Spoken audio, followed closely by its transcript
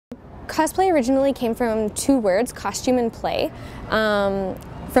Cosplay originally came from two words, costume and play.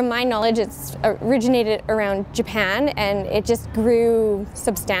 From my knowledge, it's originated around Japan, and it just grew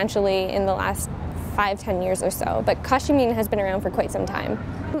substantially in the last 5–10 years or so, but costuming has been around for quite some time.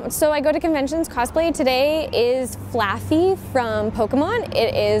 So I go to conventions. Cosplay today is Flaffy from Pokemon.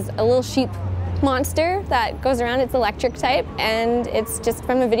 It is a little sheep monster that goes around. It's electric type, and it's just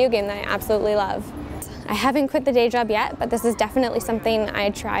from a video game that I absolutely love. I haven't quit the day job yet, but this is definitely something I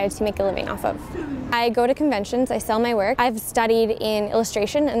try to make a living off of. I go to conventions, I sell my work. I've studied in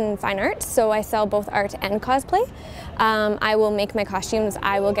illustration and fine art, so I sell both art and cosplay. I will make my costumes,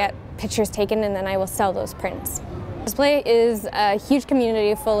 I will get pictures taken, and then I will sell those prints. Cosplay is a huge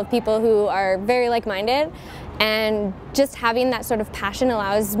community full of people who are very like-minded, and just having that sort of passion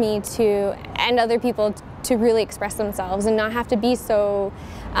allows me to, and other people, to really express themselves and not have to be so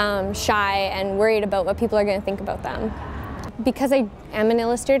shy and worried about what people are going to think about them. Because I am an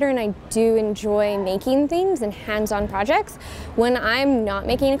illustrator and I do enjoy making things and hands-on projects, when I'm not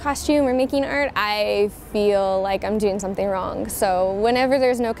making a costume or making art, I feel like I'm doing something wrong. So whenever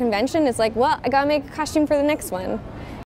there's no convention, it's like, well, I gotta make a costume for the next one.